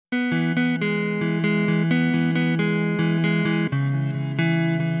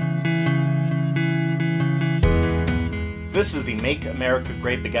This is the Make America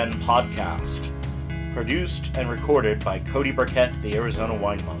Grape Again podcast, produced and recorded by Cody Burkett, the Arizona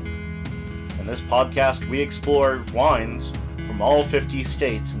Wine Monk. In this podcast, we explore wines from all 50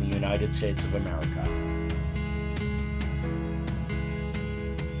 states in the United States of America.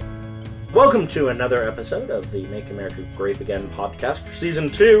 Welcome to another episode of the Make America Grape Again podcast for Season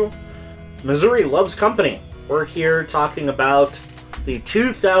 2, Missouri Loves Company. We're here talking about the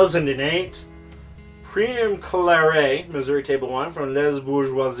 2008 Premium Claret Missouri table wine from Les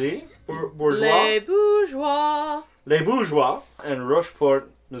Bourgeois. Les Bourgeois in Rocheport,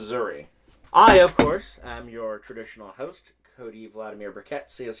 Missouri. I, of course, am your traditional host, Cody Vladimir Burkett,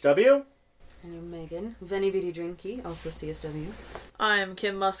 CSW. And I'm Megan, Veni Vidi Drinky, also CSW. I'm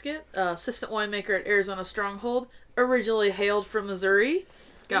Kim Musket, assistant winemaker at Arizona Stronghold, originally hailed from Missouri.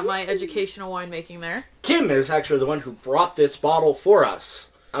 Got my educational winemaking there. Kim is actually the one who brought this bottle for us,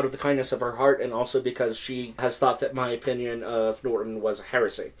 out of the kindness of her heart, and also because she has thought that my opinion of Norton was a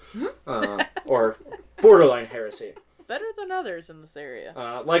heresy. Or borderline heresy. Better than others in this area.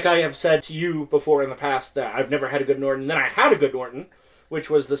 Like I have said to you before in the past, that I've never had a good Norton, then I had a good Norton, which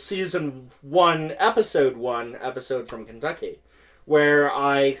was the Season 1, episode from Kentucky, where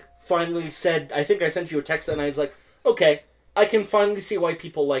I finally said, I think I sent you a text that night, I was like, okay, I can finally see why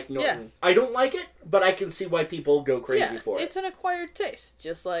people like Norton. Yeah. I don't like it, but I can see why people go crazy for it. It's an acquired taste,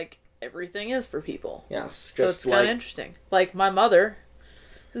 just like everything is for people. Yes. So it's kind of interesting. Like, my mother,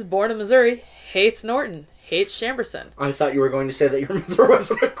 who's born in Missouri, hates Norton, hates Chamberson. I thought you were going to say that your mother was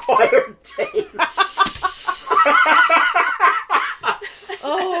an acquired taste.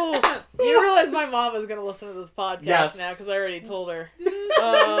 Oh, you realize my mom is going to listen to this podcast now, because I already told her.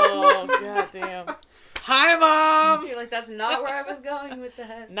 Oh, goddamn. Hi, Mom! You're like, that's not where I was going with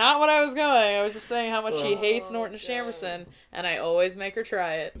that. Not what I was going. I was just saying how much she hates Norton Chamberson, and I always make her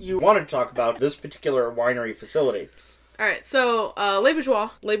try it. You wanted to talk about this particular winery facility. Alright, so, Les Bourgeois.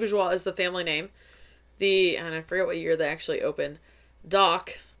 Les Bourgeois is the family name. And I forget what year they actually opened.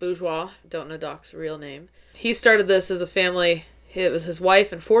 Doc Bourgeois, don't know Doc's real name. He started this as a family. It was his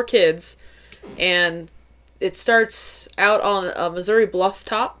wife and 4 kids, and it starts out on a Missouri bluff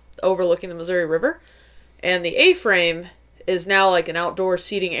top overlooking the Missouri River, and the A-frame is now like an outdoor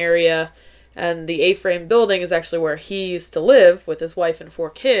seating area, and the A-frame building is actually where he used to live with his wife and 4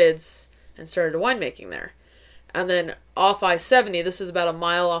 kids and started winemaking there. And then off I-70, this is about a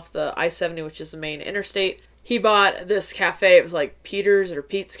mile off the I-70, which is the main interstate, he bought this cafe. It was like Peter's or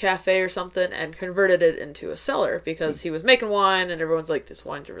Pete's Cafe or something, and converted it into a cellar because he was making wine, and everyone's like, this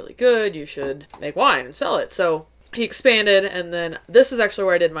wine's really good, you should make wine and sell it. So he expanded, and then this is actually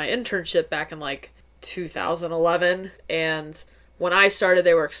where I did my internship back in like 2011, and when I started,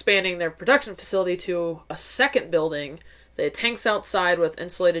 they were expanding their production facility to a second building. They had tanks outside with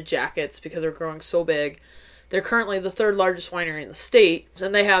insulated jackets because they're growing so big. They're currently the 3rd largest winery in the state,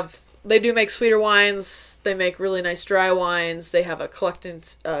 and they do make sweeter wines. They make really nice dry wines. They have a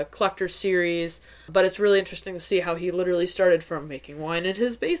collector series. But it's really interesting to see how he literally started from making wine in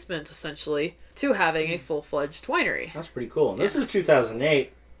his basement, essentially, to having a full-fledged winery. That's pretty cool. Yeah. This is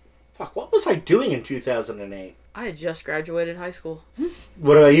 2008. Fuck, what was I doing in 2008? I had just graduated high school.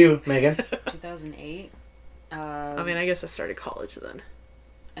 What about you, Megan? 2008. I mean, I guess I started college then.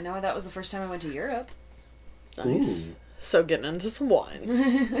 I know that was the first time I went to Europe. Nice. Ooh. So getting into some wines.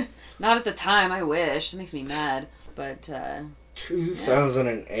 Not at the time, I wish. It makes me mad. But,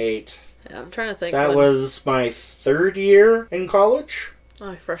 2008. Yeah, I'm trying to think. That was my 3rd year in college.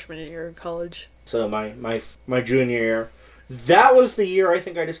 My freshman year in college. So my junior year. That was the year I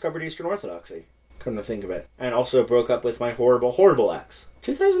think I discovered Eastern Orthodoxy. Come to think of it. And also broke up with my horrible, horrible ex.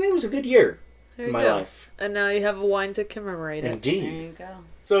 2008 was a good year in my life. And now you have a wine to commemorate it. Indeed. There you go.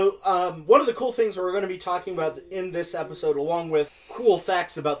 So, one of the cool things we're going to be talking about in this episode, along with cool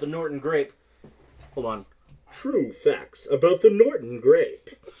facts about the Norton Grape. Hold on. True facts about the Norton Grape.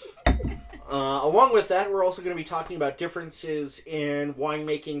 Along with that, we're also going to be talking about differences in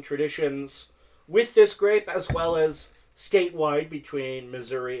winemaking traditions with this grape, as well as statewide between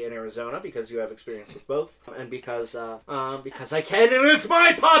Missouri and Arizona, because you have experience with both, and because I can, and it's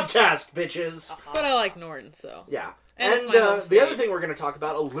my podcast, bitches. But I like Norton, so yeah. And the other thing we're going to talk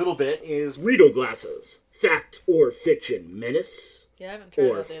about a little bit is Riedel Glasses. Fact or fiction, menace? Yeah, I haven't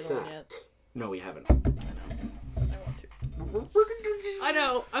tried out the other one yet. No, we haven't. I know. I want to. We're going to do this. I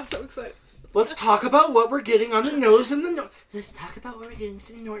know. I'm so excited. Let's talk about what we're getting on the nose and the Let's talk about what we're getting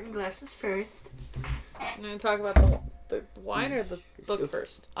to the Norton Glasses first. I'm going to talk about the wine or the book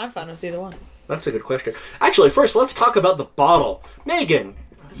first. I'm fine with either one. That's a good question. Actually, first, let's talk about the bottle. Megan,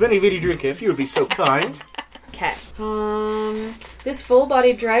 Veni Vidi Drinky, if you would be so kind. Okay. This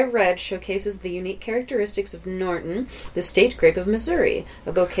full-bodied dry red showcases the unique characteristics of Norton, the state grape of Missouri.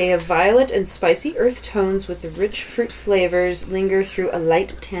 A bouquet of violet and spicy earth tones with the rich fruit flavors linger through a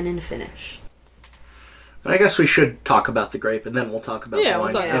light tannin finish. I guess we should talk about the grape, and then we'll talk about the wine, we'll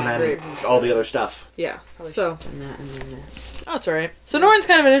talk and about then grape. all the other stuff. Yeah. Probably So, should've done that and then this. oh, that's alright. So Norton's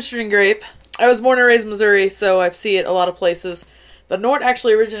kind of an interesting grape. I was born and raised in Missouri, so I see it a lot of places. But Norton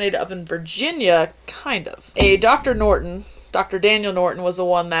actually originated up in Virginia, kind of. A Dr. Norton, Dr. Daniel Norton, was the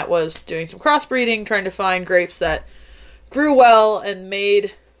one that was doing some crossbreeding, trying to find grapes that grew well and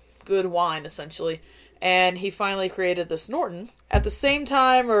made good wine, essentially. And he finally created this Norton. At the same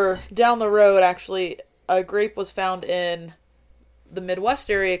time, or down the road, actually, a grape was found in the Midwest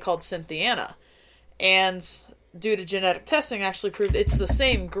area called Cynthiana. And due to genetic testing, actually proved it's the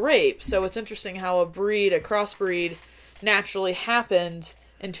same grape. So it's interesting how a crossbreed, naturally happened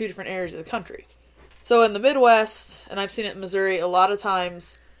in two different areas of the country. So in the Midwest, and I've seen it in Missouri, a lot of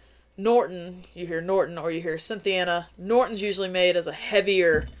times, Norton, you hear Norton or you hear Cynthiana. Norton's usually made as a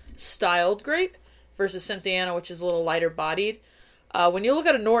heavier styled grape versus Cynthiana, which is a little lighter bodied. When you look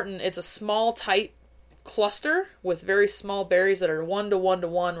at a Norton, it's a small, tight cluster with very small berries that are 1 to 1 to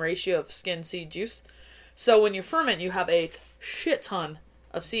 1 ratio of skin, seed, juice. So when you ferment, you have a shit ton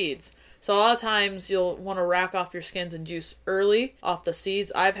of seeds. So a lot of times you'll want to rack off your skins and juice early off the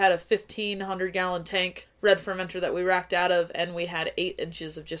seeds. I've had a 1,500-gallon tank red fermenter that we racked out of, and we had 8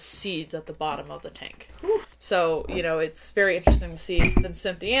 inches of just seeds at the bottom of the tank. So, it's very interesting to see. Then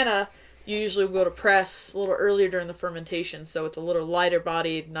Cynthiana, you usually go to press a little earlier during the fermentation, so it's a little lighter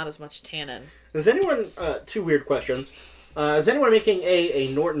bodied, not as much tannin. Is anyone, two weird questions. Is anyone making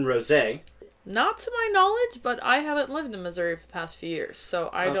a Norton Rosé? Not to my knowledge, but I haven't lived in Missouri for the past few years, so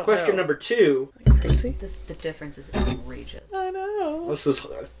I don't know. Question number 2. Crazy? The difference is outrageous. I know. This is,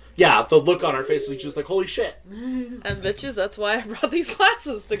 the look on our face is just like, holy shit. And bitches, that's why I brought these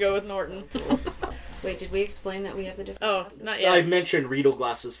glasses to go with Norton. Wait, did we explain that we have the different Oh, glasses? not yet. I mentioned Riedel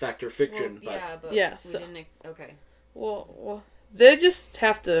Glass's Factor Fiction, Well, yeah, but Yeah, we so- didn't... Okay. Well, they just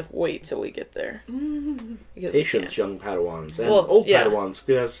have to wait till we get there. Because we patience, can't. young Padawans, and Well, old yeah. Padawans,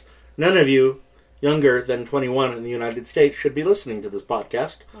 because none of you younger than 21 in the United States should be listening to this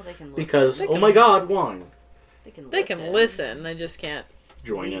podcast, Well, they can listen. because, They oh can- my god, wine. They can listen, they just can't.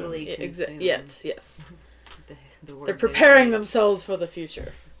 Join in. Legally consume Yes. the word They're they preparing want. themselves for the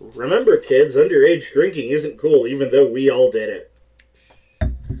future. Remember, kids, underage drinking isn't cool, even though we all did it.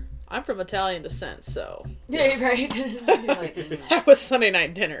 I'm from Italian descent, so Yeah, right. You're like, that was Sunday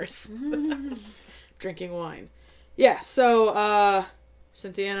night dinners. Drinking wine. Yeah, so,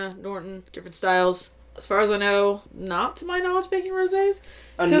 Cynthiana, Norton, different styles. As far as I know, not to my knowledge making rosés.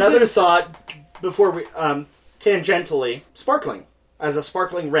 Another it's- thought before we, tangentially, sparkling. As a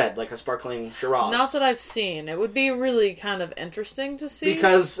sparkling red, like a sparkling Shiraz. Not that I've seen. It would be really kind of interesting to see.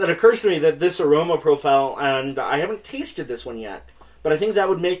 Because it occurs to me that this aroma profile, and I haven't tasted this one yet, but I think that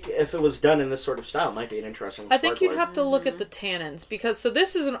would make, if it was done in this sort of style, might be an interesting I think you'd sparkler. have to look at the tannins, because, so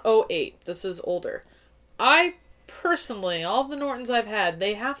this is an '08. This is older. I, personally, all of the Nortons I've had,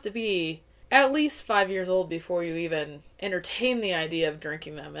 they have to be at least 5 years old before you even entertain the idea of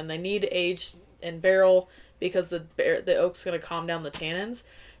drinking them, and they need to age in barrel, because the oak's going to calm down the tannins,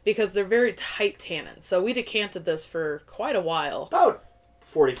 because they're very tight tannins. So we decanted this for quite a while. About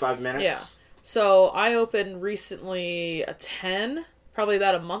 45 minutes. Yeah. So I opened recently a 10, probably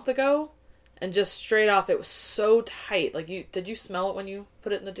about a month ago, and just straight off, it was so tight. Like, did you smell it when you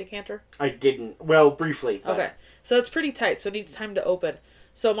put it in the decanter? I didn't. Well, briefly. But Okay. So it's pretty tight, so it needs time to open.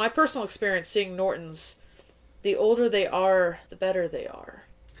 So my personal experience seeing Nortons, the older they are, the better they are.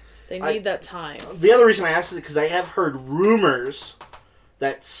 They need that time. The other reason I asked is because I have heard rumors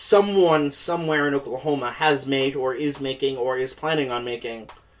that someone somewhere in Oklahoma has made, or is making, or is planning on making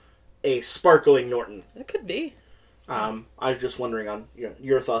a sparkling Norton. It could be. I was just wondering on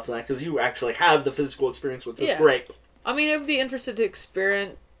your thoughts on that, because you actually have the physical experience with this Yeah. grape. I mean, I would be interested to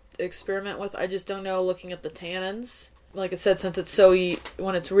experiment with. I just don't know, looking at the tannins. Like I said, since it's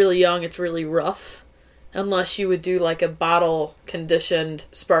when it's really young, it's really rough. Unless you would do like a bottle conditioned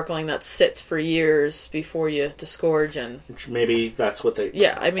sparkling that sits for years before you disgorge and... Which maybe that's what they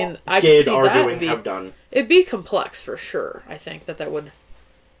Yeah, I mean, I did, could see are that. doing, have done. It'd be complex for sure. I think that would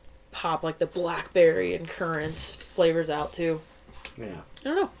pop like the blackberry and currant flavors out too. Yeah. I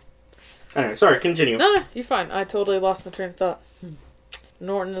don't know. Anyway, sorry, continue. No, you're fine. I totally lost my train of thought.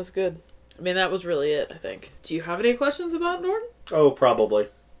 Norton is good. I mean, that was really it, I think. Do you have any questions about Norton? Oh, probably.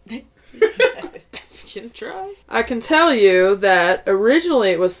 You can try. I can tell you that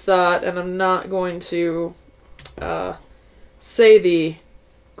originally it was thought, and I'm not going to say the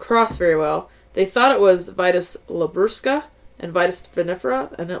cross very well, They thought it was Vitis labrusca and Vitis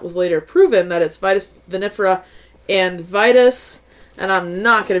vinifera, and it was later proven that it's Vitis vinifera and Vitis, and I'm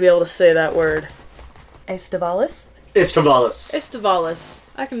not going to be able to say that word. Estivalis? Estivalis.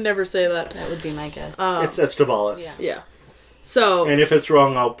 I can never say that. That would be my guess. It's Estivalis. Yeah. So, and if it's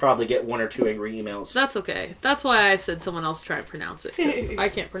wrong, I'll probably get 1 or 2 angry emails. That's okay. That's why I said someone else try and pronounce it, because I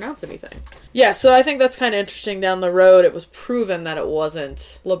can't pronounce anything. Yeah, so I think that's kind of interesting. Down the road, it was proven that it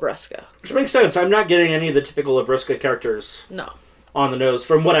wasn't Labrusca. Which makes sense. I'm not getting any of the typical Labrusca characters on the nose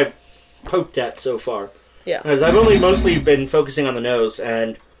from what I've poked at so far. Yeah. Because I've only mostly been focusing on the nose,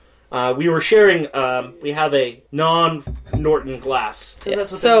 and we were sharing, we have a non-Norton glass.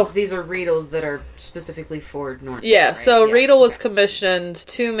 So these are Riedels that are specifically for Norton. Yeah, right? so Riedel was commissioned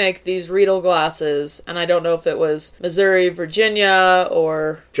to make these Riedel glasses, and I don't know if it was Missouri, Virginia,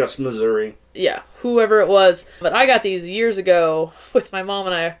 or... Just Missouri. Yeah, whoever it was. But I got these years ago with my mom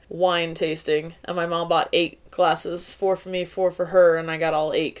and I wine tasting, and my mom bought 8 glasses, 4 for me, 4 for her, and I got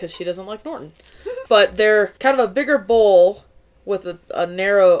all 8 because she doesn't like Norton. But they're kind of a bigger bowl with a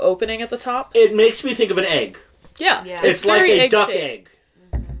narrow opening at the top. It makes me think of an egg. Yeah. It's like a duck egg.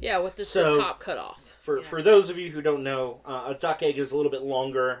 Yeah, with the top cut off. For those of you who don't know, a duck egg is a little bit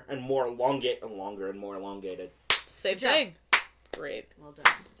longer and more elongated. Same thing. Great. Well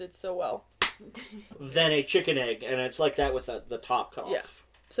done. Did so well. Than a chicken egg, and it's like that with the top cut off. Yeah.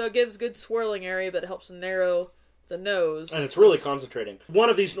 So it gives good swirling area, but it helps narrow the nose. And it's really concentrating. One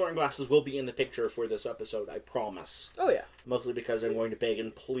of these Norton glasses will be in the picture for this episode, I promise. Oh, yeah. Mostly because I'm going to beg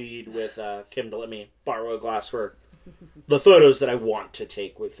and plead with Kim to let me borrow a glass for the photos that I want to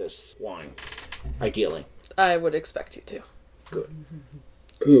take with this wine. Ideally. I would expect you to.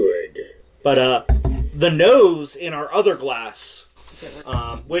 Good. But the nose in our other glass,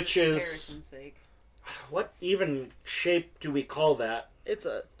 which is... Sake. What even shape do we call that? It's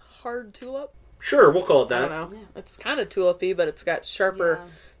a hard tulip. Sure, we'll call it that. I don't know. Yeah. It's kind of tulipy, but it's got sharper... Yeah.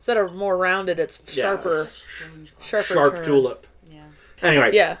 Instead of more rounded, it's sharper. Sharp turn. tulip. Yeah.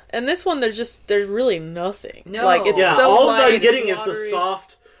 Anyway. Yeah, and this one, there's really nothing. No. Like, it's so all light, I'm getting is the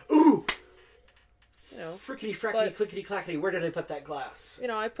soft... Ooh! Frickety, frackety, clickety, clackety. Where did I put that glass?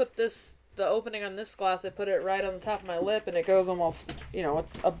 I put the opening on this glass, I put it right on the top of my lip, and it goes almost,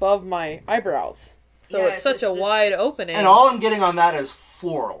 it's above my eyebrows. So it's such a wide opening. And all I'm getting on that is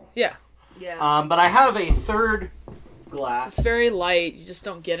floral. Yeah. Yeah. But I have a third glass. It's very light. You just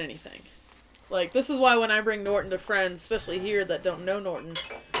don't get anything. Like, this is why when I bring Norton to friends, especially here that don't know Norton.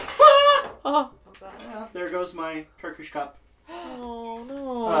 There goes my Turkish cup. Oh,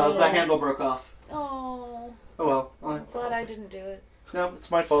 no. The handle broke off. Oh. Oh, well. I'm glad I didn't do it. No,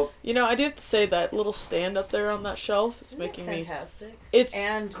 it's my fault. I do have to say that little stand up there on that shelf is making fantastic. It's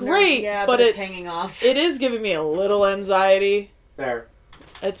great, but it's hanging off. It is giving me a little anxiety. There.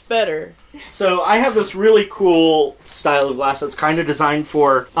 It's better. So I have this really cool style of glass that's kind of designed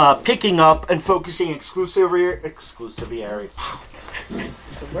for picking up and focusing exclusively. The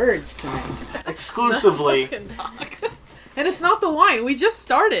words tonight. Exclusively. And it's not the wine. We just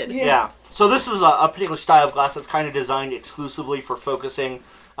started. Yeah. So this is a particular style of glass that's kind of designed exclusively for focusing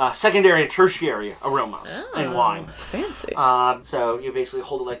secondary and tertiary aromas in wine. Fancy. So you basically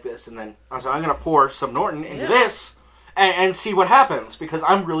hold it like this, and then so I'm going to pour some Norton into this and see what happens, because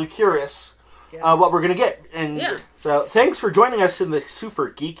I'm really curious what we're going to get. And so thanks for joining us in the Super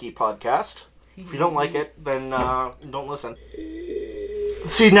Geeky podcast. If you don't like it, then don't listen.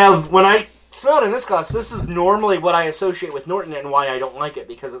 See, now when I smell it in this glass, this is normally what I associate with Norton and why I don't like it,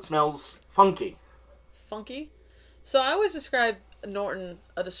 because it smells funky. Funky? So I always describe Norton,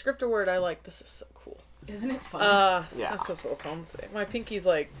 a descriptor word I like. This is so cool. Isn't it fun? Yeah. That's so fancy. My pinky's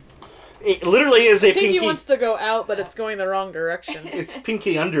like... It literally is a pinky wants to go out, but it's going the wrong direction. It's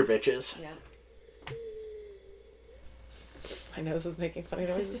pinky under, bitches. Yeah. My nose is making funny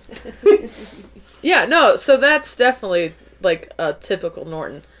noises. Yeah, no, so that's definitely like a typical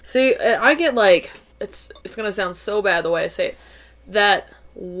Norton. See, I get like, it's going to sound so bad the way I say it, that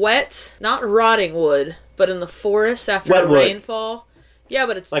wet, not rotting wood, but in the forest after wet a wood. Rainfall. Yeah,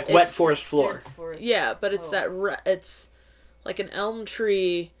 but it's... Like wet forest floor. Yeah, but it's it's like an elm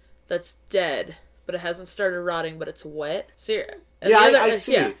tree that's dead, but it hasn't started rotting, but it's wet. See, I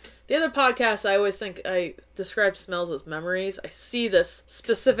see. Yeah. The other podcasts, I always think I describe smells as memories. I see this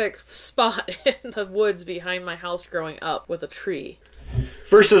specific spot in the woods behind my house growing up with a tree.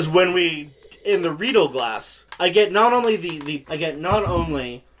 Versus when in the Riedel Glass, I get not only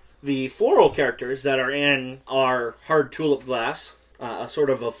the floral characters that are in our hard tulip glass, a sort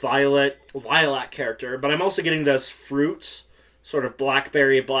of a lilac character, but I'm also getting those fruits sort of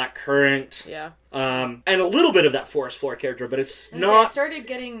blackberry, blackcurrant. Yeah. And a little bit of that forest floor character, but it's I not... started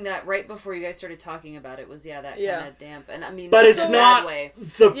getting that right before you guys started talking about it was, that kind of damp. And I mean, but it's so not way.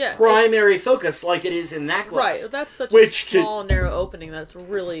 the primary focus like it is in that glass. Right, that's such a small, narrow opening that's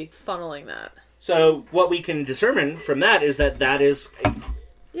really funneling that. So what we can discern from that is that is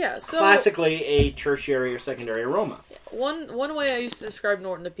classically a tertiary or secondary aroma. One way I used to describe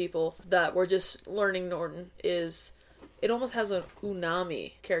Norton to people that were just learning Norton is... it almost has an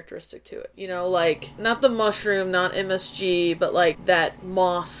umami characteristic to it. You know, like, not the mushroom, not MSG, but like that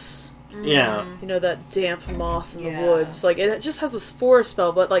moss. Yeah. You know, that damp moss in the woods. Like, it just has this forest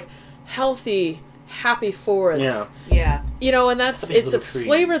smell, but like, healthy, happy forest. Yeah. Yeah. You know, and it's a trees.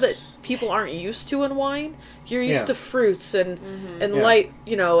 flavor that people aren't used to in wine. You're used to fruits and light,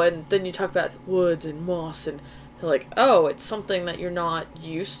 you know, and then you talk about woods and moss and... like, oh, it's something that you're not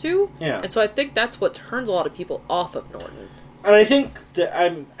used to. Yeah. And so I think that's what turns a lot of people off of Norton. And I think that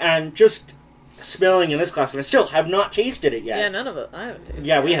I'm just smelling in this glass, and I still have not tasted it yet. Yeah, none of it. I haven't tasted it.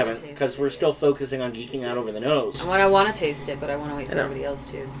 Yeah, we haven't, because we're still focusing on geeking out over the nose. I want to taste it, but I want to wait for everybody else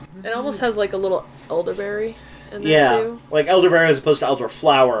to. It almost has like a little elderberry in there too. Like elderberry as opposed to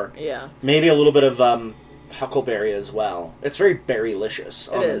elderflower. Yeah. Maybe a little bit of huckleberry as well. It's very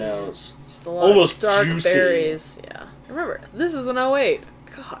berrylicious on the nose. Just a lot almost of dark juicy. Berries. Yeah. Remember, this is an 08.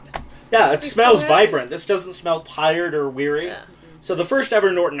 God. Yeah, it smells vibrant. This doesn't smell tired or weary. Yeah. So the first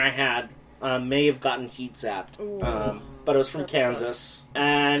ever Norton I had may have gotten heat zapped. But it was from Kansas. Sucks.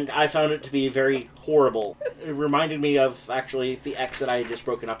 And I found it to be very horrible. It reminded me of, actually, the ex that I had just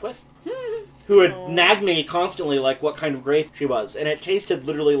broken up with. Who had nagged me constantly, like, what kind of grape she was. And it tasted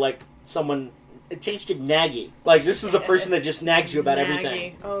literally like someone... It tasted naggy. Like, this is a person that just nags you about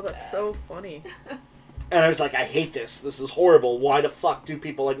everything. Oh, that's so funny. And I was like, I hate this. This is horrible. Why the fuck do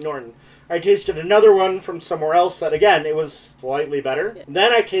people like Norton? I tasted another one from somewhere else that, again, it was slightly better. Yeah.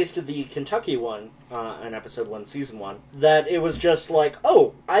 Then I tasted the Kentucky one, in episode 1, season 1, that it was just like,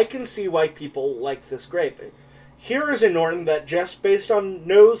 oh, I can see why people like this grape. Here is a Norton that, just based on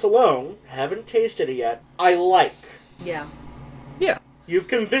nose alone, haven't tasted it yet, I like. Yeah. Yeah. You've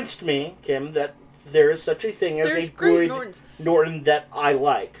convinced me, Kim, that there is such a thing as There's a good Nortons. Norton that I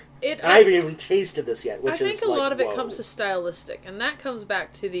like. And I haven't even tasted this yet, which is I think a like, lot of whoa. it comes to stylistic, and that comes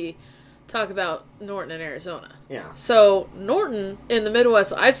back to the talk about Norton in Arizona. Yeah. So, Norton in the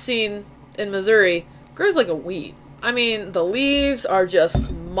Midwest, I've seen in Missouri, grows like a weed. I mean, the leaves are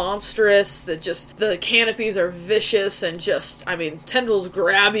just monstrous. The canopies are vicious and just, I mean, tendrils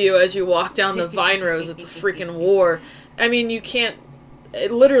grab you as you walk down the vine rows. It's a freaking war. I mean, you can't,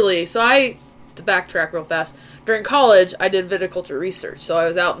 literally, to backtrack real fast, during college, I did viticulture research. So I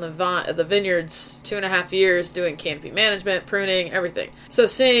was out in the vineyards 2.5 years doing canopy management, pruning, everything. So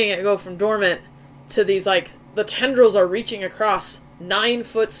seeing it go from dormant to these, like, the tendrils are reaching across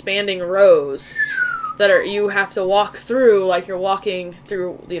 9-foot spanning rows that you have to walk through like you're walking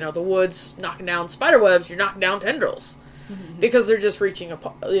through, you know, the woods, knocking down spider webs, you're knocking down tendrils. Because they're just reaching,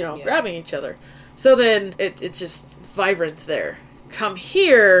 grabbing each other. So then it's just vibrant there. Come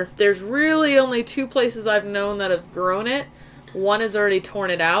here, there's really only 2 places I've known that have grown it. One has already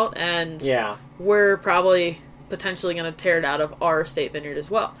torn it out, and we're probably potentially going to tear it out of our estate vineyard as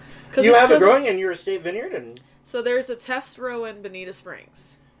well. You have it growing in your estate vineyard? So there's a test row in Bonita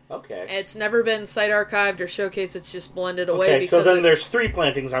Springs. Okay. It's never been site archived or showcased. It's just blended away. Okay, so then there's 3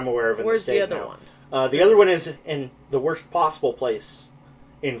 plantings I'm aware of in the state. Where's the other one? The other one is in the worst possible place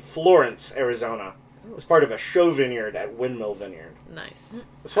in Florence, Arizona. It's part of a show vineyard at Windmill Vineyard. Nice.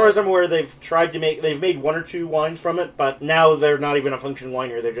 As far as I'm aware, they've made 1 or 2 wines from it, but now they're not even a functioning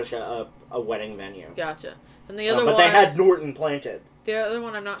winery. They're just a wedding venue. Gotcha. And the other but one... they had Norton planted. The other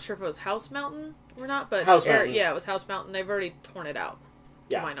one, I'm not sure if it was House Mountain or not, but... House Mountain. Yeah, it was House Mountain. They've already torn it out,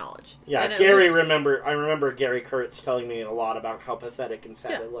 to my knowledge. Yeah, I remember Gary Kurtz telling me a lot about how pathetic and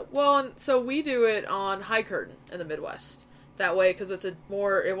sad it looked. Well, and so we do it on high curtain in the Midwest. That way, because it's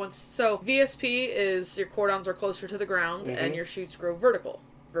so VSP is your cordons are closer to the ground and your shoots grow vertical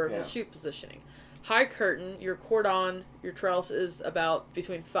shoot positioning. High curtain, your cordon, your trellis is about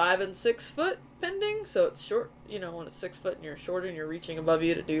between 5 and 6 foot pending, so it's short. You know, when it's 6 foot and you're shorter and you're reaching above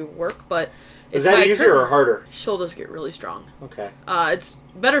you to do work, but is that easier or harder? Shoulders get really strong. Okay. It's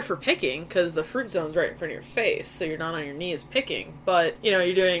better for picking because the fruit zone's right in front of your face, so you're not on your knees picking. But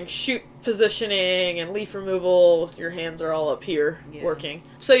you're doing shoot positioning and leaf removal. Your hands are all up here working.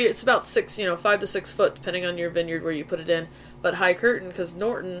 So it's about 5 to 6 foot depending on your vineyard where you put it in. But high curtain, because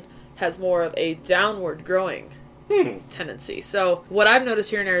Norton has more of a downward growing tendency. So what I've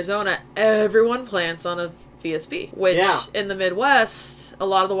noticed here in Arizona, everyone plants on a VSB, which in the Midwest, a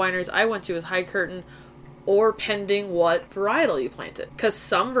lot of the wineries I went to is high curtain or pending what varietal you planted. Because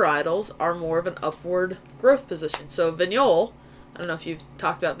some varietals are more of an upward growth position. So Vignole, I don't know if you've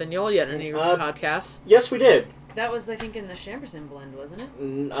talked about Vignole yet in any of your podcasts. Yes, we did. That was, I think, in the Chamberson blend, wasn't it?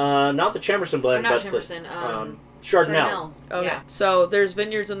 Not the Chamberson blend, not but Chamberson, the Chardonnay. Okay. Yeah. So there's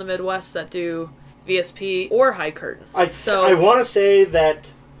vineyards in the Midwest that do VSP or high curtain. I want to say that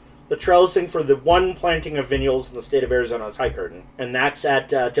the trellising for the one planting of vignoles in the state of Arizona is high curtain, and that's at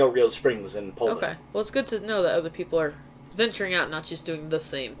Del Rio Springs in Poland. Okay. Well, it's good to know that other people are venturing out, not just doing the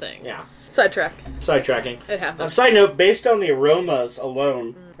same thing. Yeah. Sidetracking. It happens. Side note, based on the aromas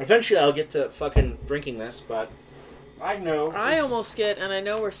alone, eventually I'll get to fucking drinking this, but I know. I almost get, and I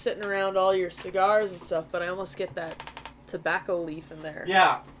know we're sitting around all your cigars and stuff, but I almost get that tobacco leaf in there.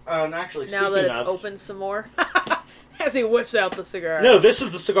 Yeah. And actually, now that it's open some more. As he whips out the cigar. No, this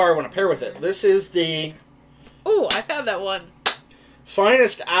is the cigar I want to pair with it. This is the... Ooh, I've had that one.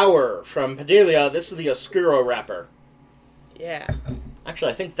 Finest Hour from Padilla. This is the Oscuro wrapper. Yeah.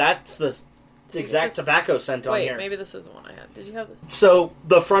 Actually, I think that's the exact tobacco scent on here. Wait, maybe this is the one I had. Did you have this? So,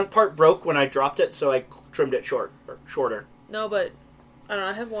 the front part broke when I dropped it, so I trimmed it shorter. No, but... I don't know,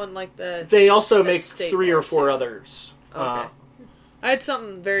 I have one like that. They also make 3 or 4 others. Okay. I had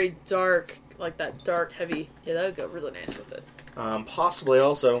something very dark, like that dark, heavy... Yeah, that would go really nice with it. Possibly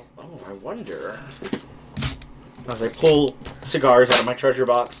also... Oh, I wonder... As I pull cigars out of my treasure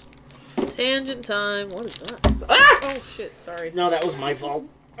box. Tangent time. What is that? Ah! Oh, shit, sorry. No, that was my fault.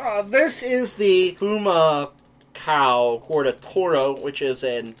 This is the Fumacao Corda Toro, which is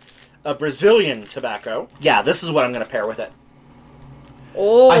a Brazilian tobacco. Yeah, this is what I'm going to pair with it.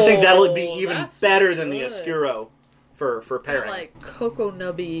 Oh, I think that'll be even better than the Oscuro for pairing. Like cocoa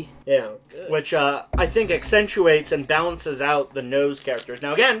nubby. Yeah, which I think accentuates and balances out the nose characters.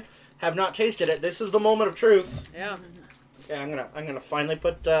 Now again, have not tasted it. This is the moment of truth. Yeah. Okay, I'm gonna finally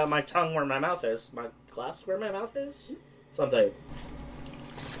put my tongue where my mouth is. My glass where my mouth is. Something.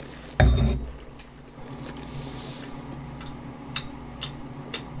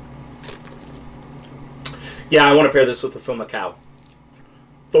 Yeah, I want to pair this with the Fumacao.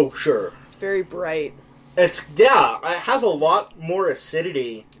 For sure. Very bright. It has a lot more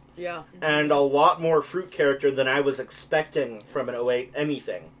acidity. Yeah. And a lot more fruit character than I was expecting from an 08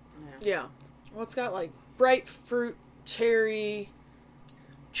 anything. Yeah. Well, it's got like bright fruit, cherry,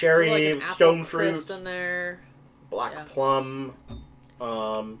 like stone fruit in there, black plum.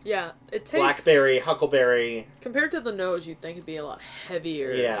 Yeah, it tastes blackberry, huckleberry. Compared to the nose, you'd think it'd be a lot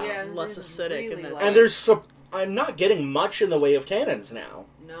heavier, and less acidic. Really and there's I'm not getting much in the way of tannins now.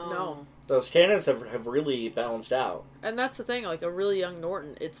 No. Those tannins have really balanced out. And that's the thing, like a really young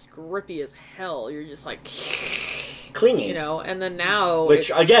Norton, it's grippy as hell. You're just like clinging, you know. And then now, which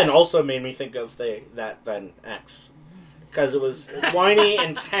again also made me think of that Van X, because it was winey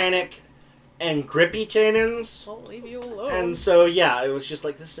and tannic and grippy tannins. Won't leave you alone. And so it was just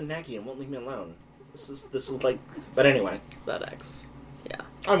like, this is naggy and won't leave me alone. This is like, but anyway, that X. Yeah.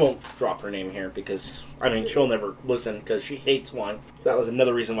 I won't drop her name here because, I mean, she'll never listen because she hates wine. So that was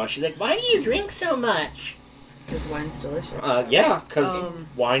another reason why she's like, why do you drink so much? Because wine's delicious. Yeah, because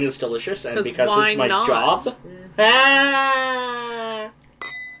wine is delicious and because it's my job. Ah!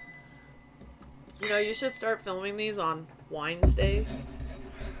 You know, you should start filming these on Wines Day.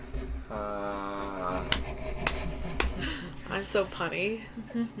 I'm so punny.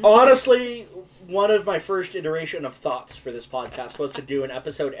 Honestly, one of my first iteration of thoughts for this podcast was to do an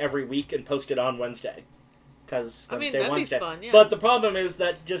episode every week and post it on Wednesday. Because that'd be fun, yeah. But the problem is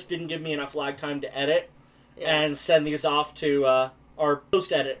that just didn't give me enough lag time to edit and send these off to our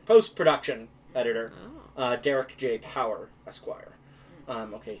post-production editor, Derek J. Power, Esquire.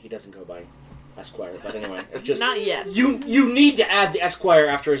 Okay, he doesn't go by Esquire, but anyway, it's just not yet. You need to add the Esquire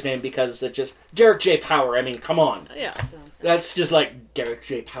after his name because it's just Derek J. Power. I mean, come on. Yeah, that's just like Derek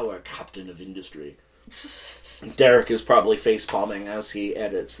J. Power, Captain of Industry. Derek is probably face palming as he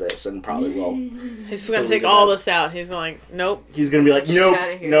edits this, and probably will. He's going to take all this out. He's like, nope. He's going to be like,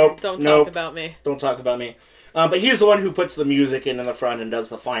 nope. Don't talk about me. Don't talk about me. But he's the one who puts the music in the front and does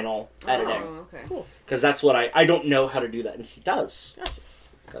the final editing. Oh, okay. Cool. Because that's what I don't know how to do that, and he does. Gotcha.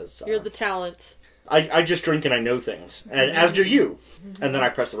 Because you're the talent. I just drink and I know things, and as do you. And then I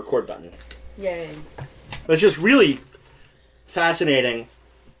press the record button. Yay. It's just really fascinating.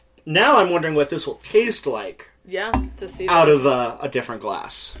 Now I'm wondering what this will taste like. Yeah, to see out of a different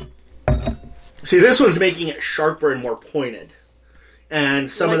glass. See, this one's making it sharper and more pointed. And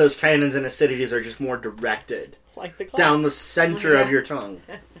some of those tannins and acidities are just more directed. Like the glass. Down the center of your tongue.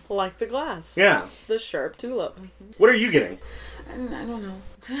 Like the glass. Yeah. The sharp tulip. What are you getting? I don't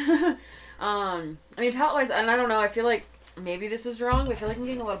know. I mean, palate-wise, and I don't know, I feel like maybe this is wrong, but I feel like I'm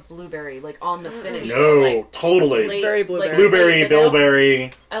getting a lot of blueberry, like, on the finish. No, like, totally. It's very blueberry. Like, Blueberry,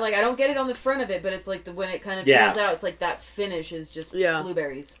 bilberry. I don't get it on the front of it, but it's like when it kind of Yeah. chills out, it's like that finish is just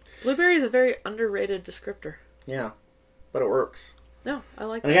blueberries. Blueberry is a very underrated descriptor. Yeah, but it works. No, I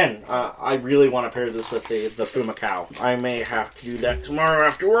like And that. again, I really want to pair this with the Fumacao. I may have to do that tomorrow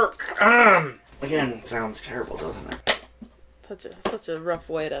after work. Again, it sounds terrible, doesn't it? Such a rough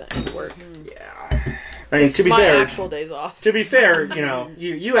way to end work. Yeah. I mean, to be My fair, actual days off. To be fair,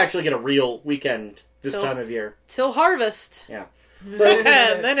 you actually get a real weekend this Till- time of year. Till harvest. Yeah. So,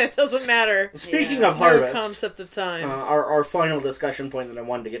 and then it doesn't matter. Speaking There's of harvest, no concept of time. our final discussion point that I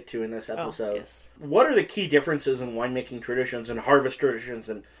wanted to get to in this episode. Yes. What are the key differences in winemaking traditions and harvest traditions?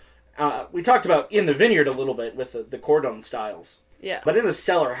 And we talked about in the vineyard a little bit with the cordon styles. Yeah. But in the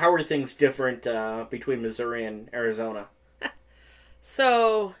cellar, how are things different between Missouri and Arizona?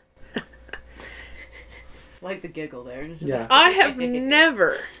 So, Like the giggle there. It's just Yeah. I have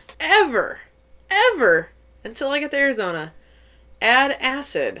never, ever, until I get to Arizona, add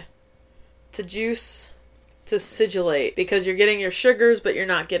acid to juice to sigillate, because you're getting your sugars, but you're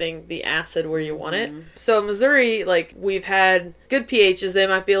not getting the acid where you want it. So Missouri, like, we've had good pHs. They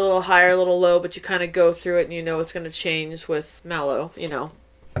might be a little higher, a little low, but you kind of go through it and you know it's going to change with mallow,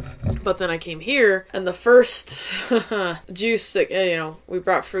 But then I came here, and the first juice that, we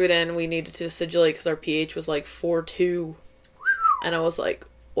brought fruit in, we needed to sigillate because our pH was like 4.2. And I was like,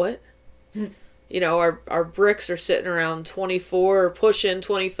 what? Our bricks are sitting around 24 or pushing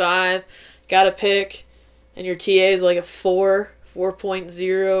 25. Gotta pick. And your TA is like a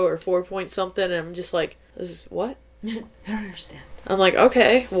 4.0 or 4 point something. And I'm just like, this is what? I don't understand. I'm like,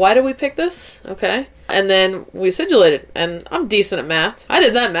 okay, why did we pick this? Okay. And then we sigillated, and I'm decent at math. I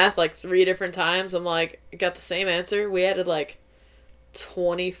did that math like 3 different times. I'm like, got the same answer. We added like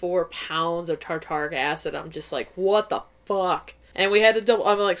 24 pounds of tartaric acid. I'm just like, what the fuck? And we had to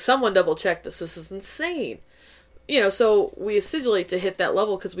I'm like, someone double check this. This is insane. So we acidulate to hit that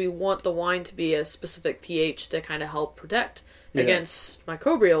level because we want the wine to be a specific pH to kind of help protect against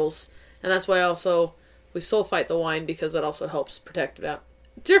microbials. And that's why also we sulfite the wine, because that also helps protect about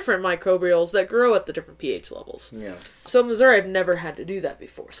different microbials that grow at the different pH levels. Yeah. So in Missouri, I've never had to do that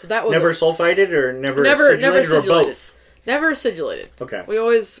before. So that was Never sulfited or never never acidulated or both? Never acidulated. Okay. We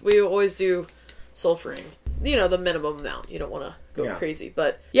always do sulfuring. The minimum amount. You don't want to go crazy.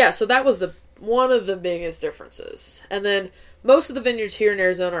 But yeah, so that was one of the biggest differences. And then most of the vineyards here in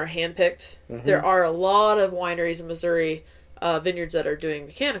Arizona are handpicked. Mm-hmm. There are a lot of wineries in Missouri, vineyards that are doing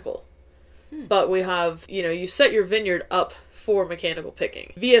mechanical. But we have, you set your vineyard up for mechanical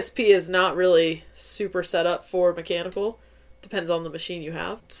picking. VSP is not really super set up for mechanical. Depends on the machine you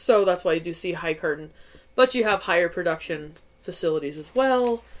have. So that's why you do see high curtain. But you have higher production facilities as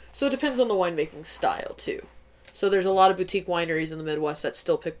well. So it depends on the winemaking style too. So there's a lot of boutique wineries in the Midwest that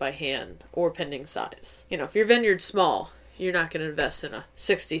still pick by hand or pending size. If your vineyard's small, you're not going to invest in a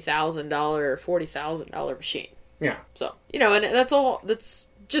 $60,000 or $40,000 machine. Yeah. So, and that's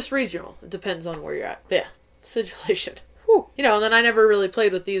just regional. It depends on where you're at. But yeah, sigillation. Whew. And then I never really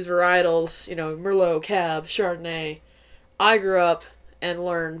played with these varietals, Merlot, Cab, Chardonnay. I grew up and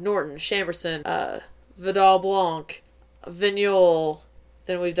learned Norton, Chamberson, Vidal Blanc, Vignoles.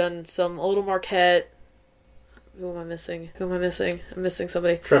 Then we've done a little Marquette. Who am I missing? I'm missing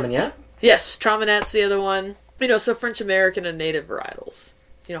somebody. Treminette? Yes, Traminette's the other one. So French American and native varietals.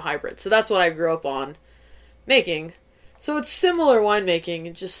 Hybrid. So that's what I grew up on making. So it's similar winemaking.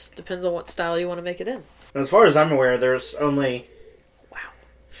 It just depends on what style you want to make it in. As far as I'm aware, there's only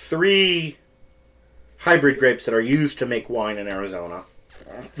 3 hybrid grapes that are used to make wine in Arizona.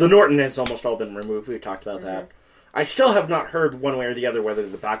 The Norton has almost all been removed. We talked about that. I still have not heard one way or the other whether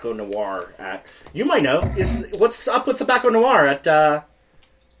the Baco Noir at... You might know. What's up with the Baco Noir at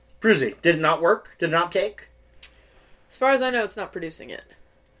Bruzy? Did it not work? Did it not take? As far as I know, it's not producing it.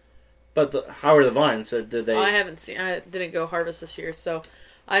 But how are the vines? So did they... I haven't seen... I didn't go harvest this year, so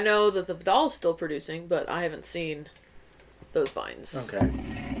I know that the Vidal is still producing, but I haven't seen those vines. Okay.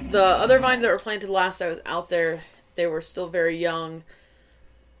 The other vines that were planted last I was out there, they were still very young.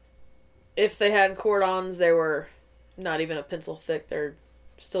 If they had cordons, they were not even a pencil thick. They're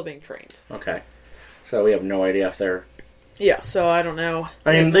still being trained. Okay. So we have no idea if they're... Yeah, so I don't know.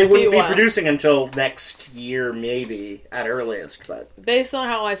 I mean, they wouldn't be producing until next year, maybe, at earliest, but... Based on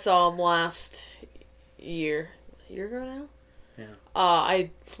how I saw them last year... A year ago now? Yeah. I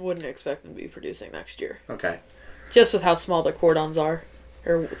wouldn't expect them to be producing next year. Okay. Just with how small the cordons are.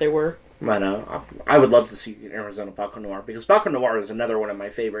 Or they were. But I would love to see Arizona Baco Noir, because Baco Noir is another one of my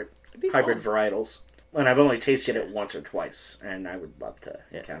favorite hybrid varietals. And I've only tasted it once or twice, and I would love to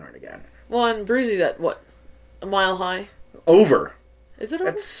encounter it again. Well, and Bruzy's at, what, a mile high? Over. Is it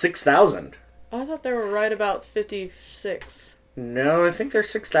over? That's 6,000. I thought they were right about 56. No, I think they're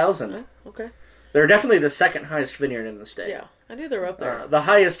 6,000. Oh, okay. They're definitely the second highest vineyard in the state. Yeah, I knew they were up there. The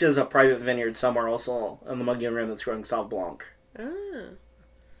highest is a private vineyard somewhere also on the Mogollon Rim that's growing Sauv Blanc. Ah.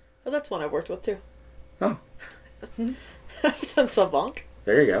 Well, that's one I've worked with, too. Oh. I've done Sauv Blanc.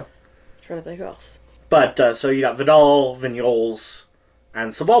 There you go. Trying to think who else. But, so you got Vidal, Vignoles,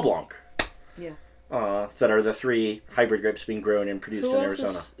 and Sauv Blanc. Yeah. That are the three hybrid grapes being grown and produced in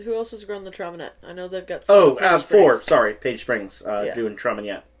Arizona. Who else has grown the Traminette? I know they've got some Page four. Springs. Sorry, Page Springs doing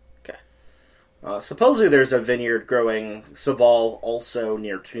Traminette. Okay. Supposedly there's a vineyard growing Saval also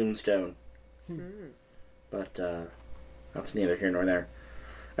near Tombstone. But that's neither here nor there.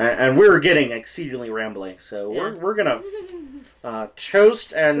 And we're getting exceedingly rambly, so we're going to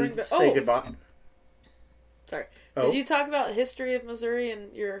toast and say goodbye. Sorry. Did you talk about history of Missouri in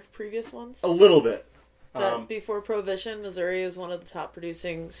your previous ones? A little bit. That before Prohibition, Missouri was one of the top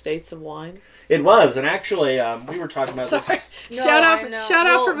producing states of wine. It was, and actually, we were talking about this. No, shout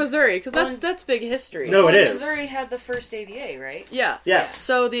out for Missouri, because that's big history. No, it is. Missouri had the first AVA, right? Yeah. Yes.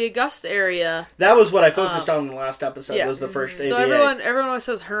 So the Augusta area. That was what I focused on in the last episode. Was the first AVA. So everyone always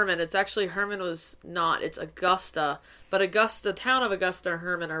says Herman. It's actually Herman was not. It's Augusta, but Augusta, town of Augusta, and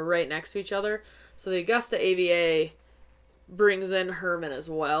Herman are right next to each other. So the Augusta AVA brings in Herman as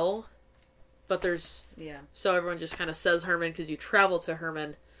well. But there's... Yeah. So everyone just kind of says Herman because you travel to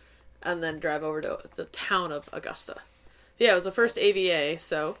Herman and then drive over to the town of Augusta. Yeah, it was the first AVA,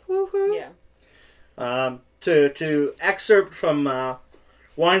 so... Woohoo! Yeah. To excerpt from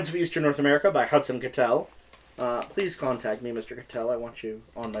Wines of Eastern North America by Hudson Cattell. Please contact me, Mr. Cattell. I want you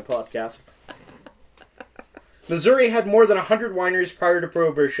on my podcast. Missouri had more than 100 wineries prior to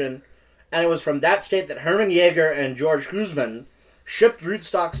Prohibition, and it was from that state that Herman Jaeger and George Guzman shipped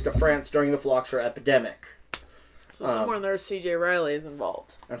rootstocks to France during the phylloxera epidemic. So somewhere in there, C.J. Riley is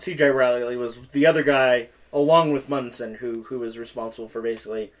involved. And C.J. Riley was the other guy, along with Munson, who was responsible for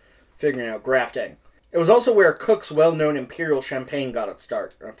basically figuring out grafting. It was also where Cook's well-known Imperial Champagne got its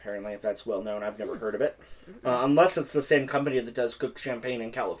start. Apparently, if that's well-known, I've never heard of it. Unless it's the same company that does Cook's Champagne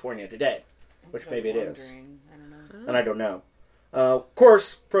in California today. Which maybe it is. I don't know. And I don't know. Of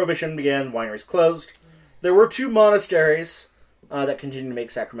course, Prohibition began, wineries closed. There were 2 monasteries that continued to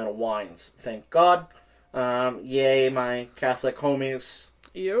make sacramental wines. Thank God. Yay, my Catholic homies.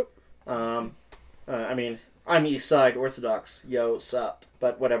 Yep. I mean, I'm East Side Orthodox. Yo, sup.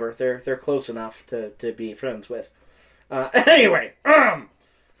 But whatever, they're close enough to be friends with. Anyway,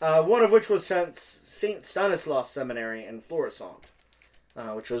 one of which was St. Stanislaus Seminary in Florissant,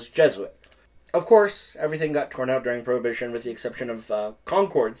 which was Jesuit. Of course, everything got torn out during Prohibition with the exception of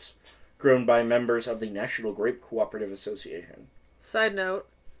Concords, grown by members of the National Grape Cooperative Association. Side note,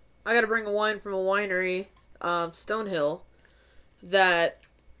 I gotta bring a wine from a winery, Stonehill, that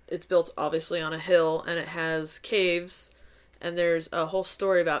it's built obviously on a hill, and it has caves, and there's a whole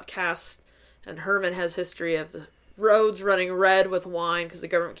story about casks, and Herman has history of the roads running red with wine, because the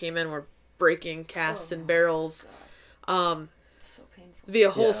government came in and were breaking casks and barrels. So painful. It'd be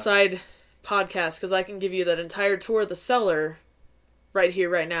a whole side podcast, because I can give you that entire tour of the cellar right here,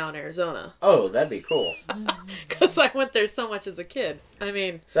 right now in Arizona. Oh, that'd be cool. Because I went there so much as a kid. I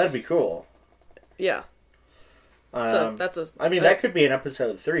mean... That'd be cool. Yeah. So that's that could be an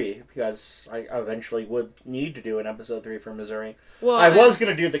episode 3, because I eventually would need to do an episode 3 for Missouri. Well, I was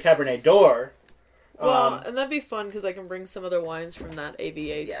going to do the Cabernet d'Or. Well, and that'd be fun, because I can bring some other wines from that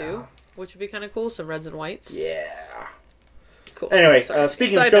AVA, too. Which would be kind of cool. Some reds and whites. Yeah. Cool. Anyway,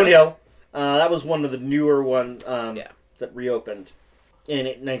 speaking of Stonehill, that was one of the newer ones that reopened in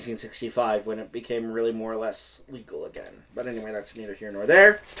 1965 when it became really more or less legal again. But anyway, that's neither here nor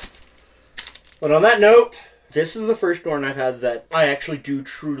there. But on that note, this is the first Norton I've had that I actually do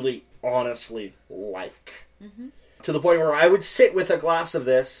truly, honestly like. Mm-hmm. To the point where I would sit with a glass of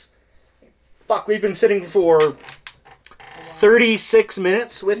this. Fuck, we've been sitting for 36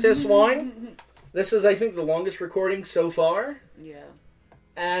 minutes with this wine. This is, I think, the longest recording so far. Yeah.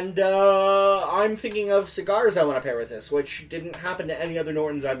 And I'm thinking of cigars I want to pair with this, which didn't happen to any other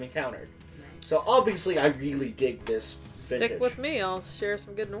Nortons I've encountered. So obviously I really dig this vintage. Stick with me, I'll share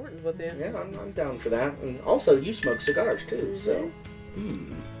some good Nortons with you. Yeah, I'm down for that. And also, you smoke cigars too, so...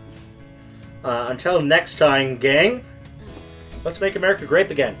 until next time, gang, let's make America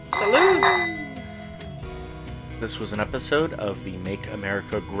grape again. Salud! This was an episode of the Make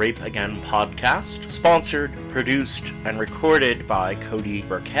America Grape Again podcast, sponsored, produced, and recorded by Cody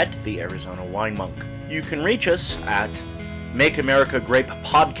Burkett, the Arizona Wine Monk. You can reach us at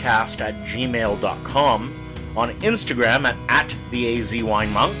makeamericagratepodcast@gmail.com, on Instagram at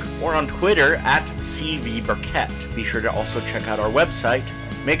 @theazwinemonk, or on Twitter @cvburkett. Be sure to also check out our website,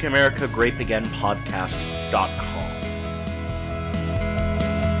 makeamericagrapeagainpodcast.com.